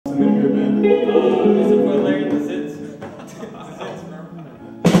Mr. Floyd Larry and the Zits.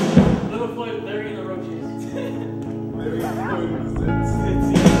 Little Floyd Larry and the Roaches. Larry Floyd and the Zits.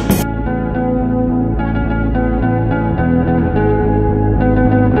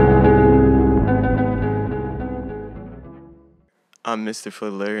 I'm Mr.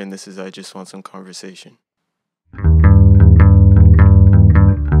 Floyd Larry, and this is I Just Want Some Conversation.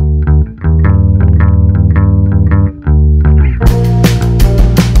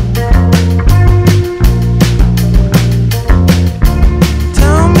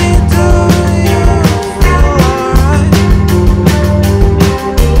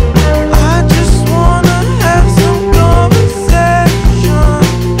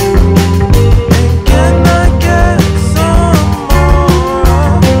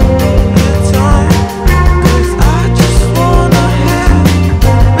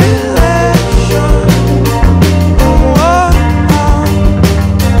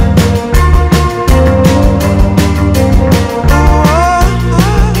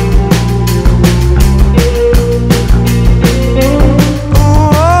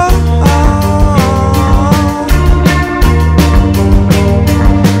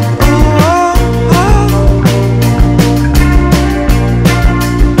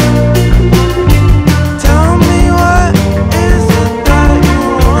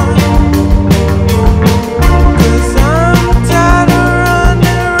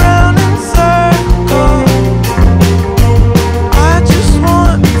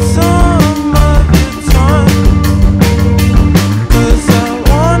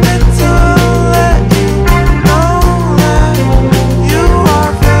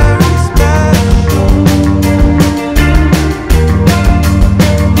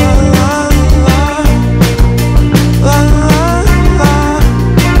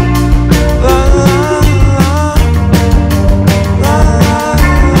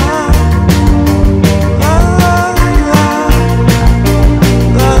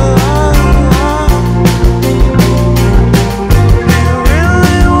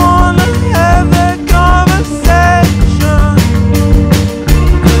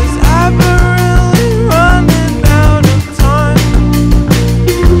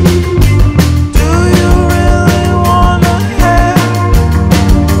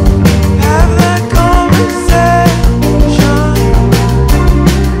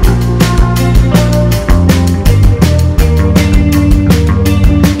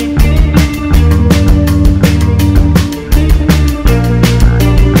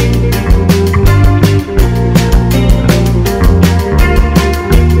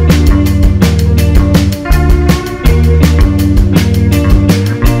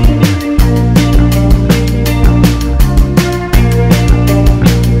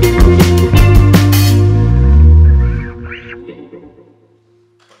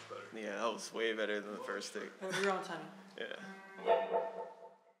 Yeah, that was way better than the first take. You're on time. Yeah.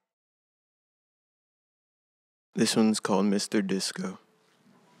 This one's called Mr. Disco.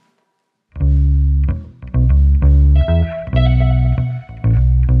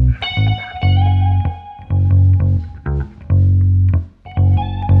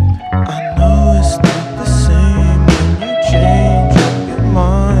 I know it's not the same when you change up your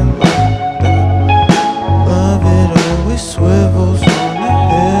mind like that. Love it always swivels on a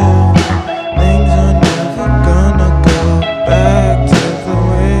hill. Things are never gonna go back to the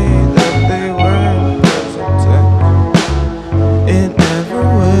way that they were. It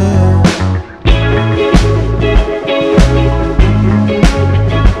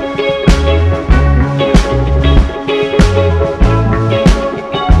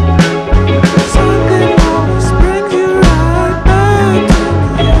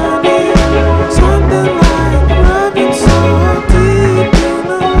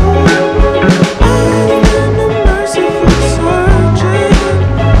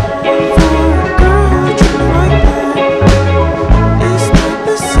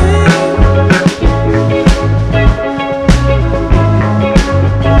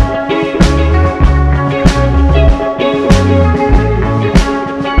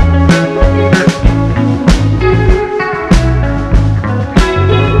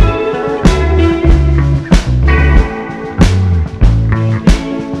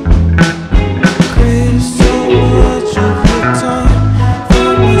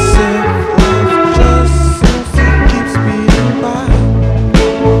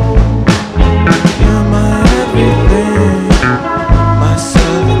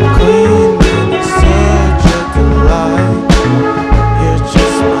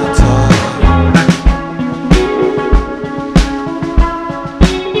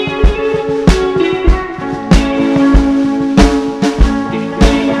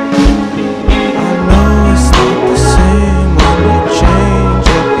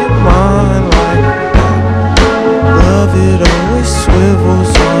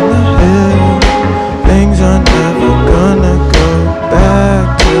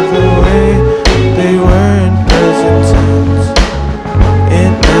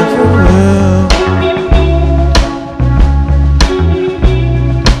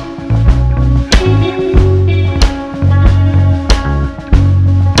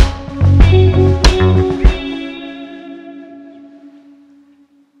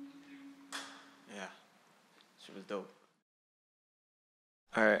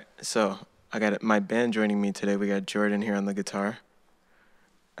So I got my band joining me today. We got Jordan here on the guitar.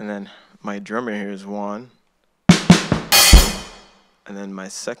 And then my drummer here is Juan. And then my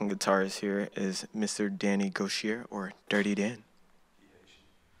second guitarist here is Mr. Danny Gauchier, or Dirty Dan.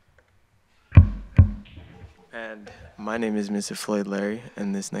 And my name is Mr. Floyd Larry,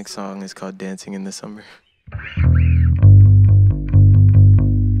 and this next song is called Dancing in the Summer.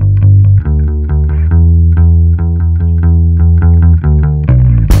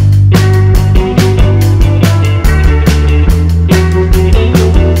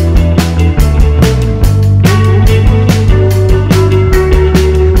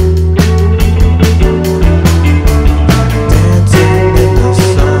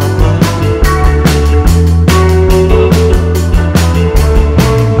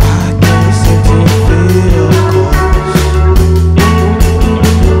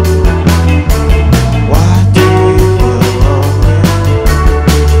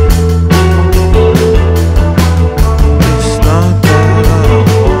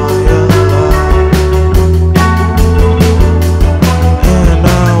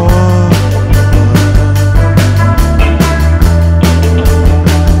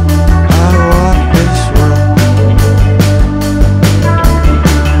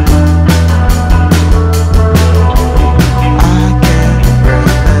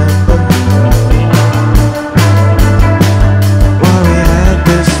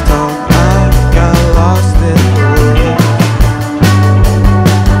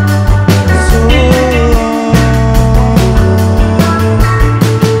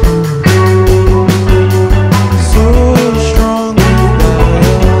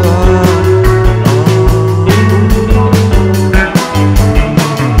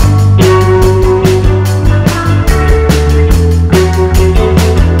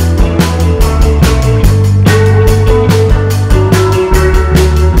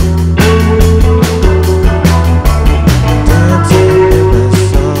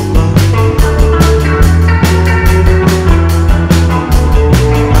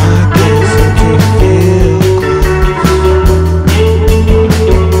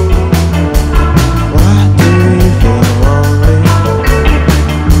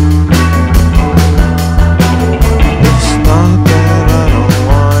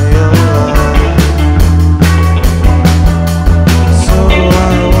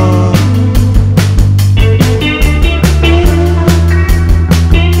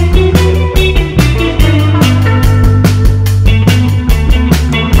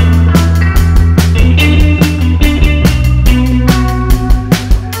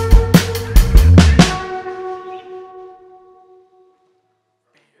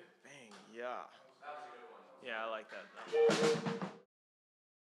 Yeah, I like that.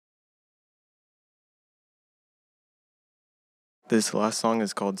 This last song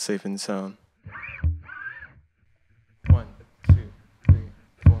is called Safe and Sound. 1, 2, 3,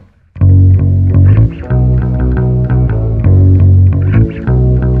 4.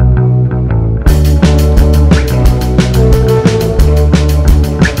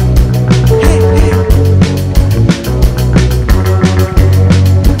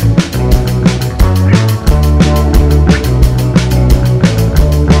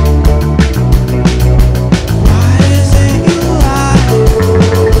 Why is it you lie?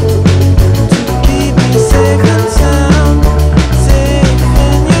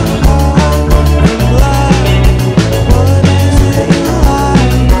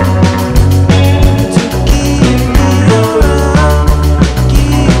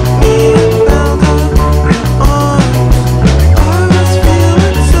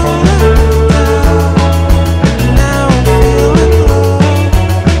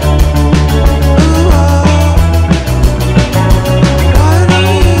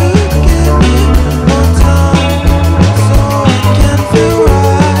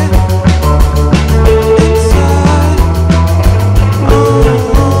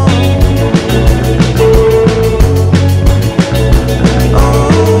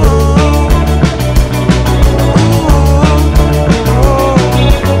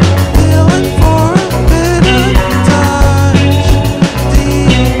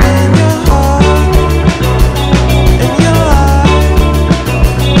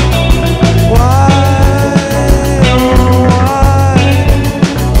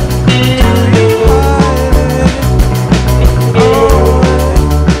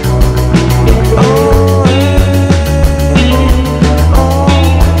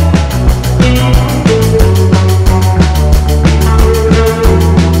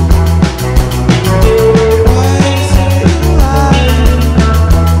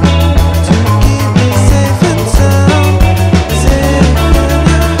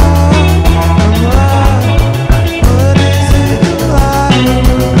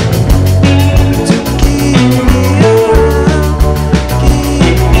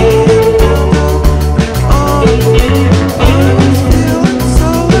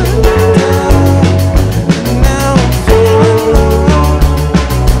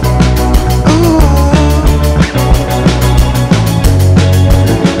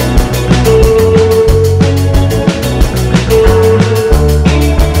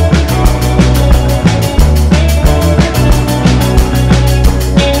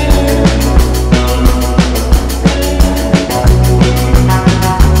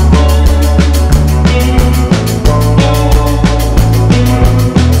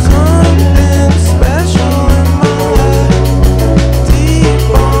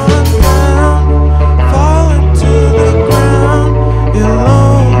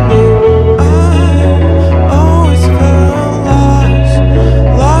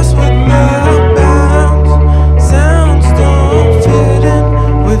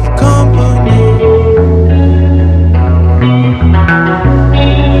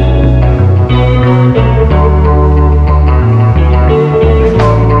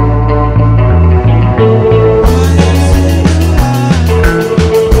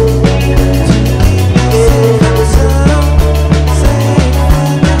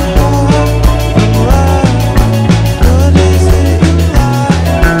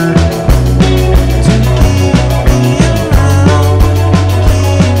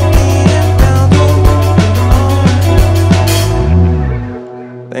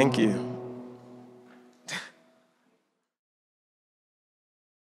 Thank you.